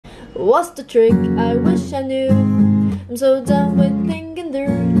What's the trick? I wish I knew. I'm so done with thinking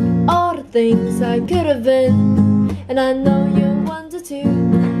through all the things I could have been, and I know you wanted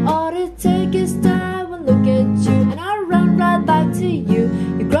to. All it takes is time and look at you, and I run right back to you.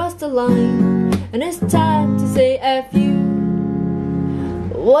 You crossed the line, and it's time to say F you.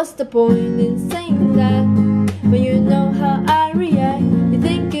 What's the point in saying that when you know how I react? You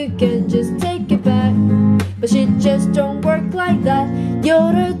think you can just take it back, but shit just don't work like that.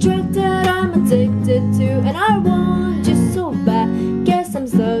 You're the drug that I'm addicted to, and I want you so bad. Guess I'm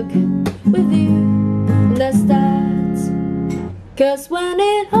stuck with you, and that's that. 'Cause when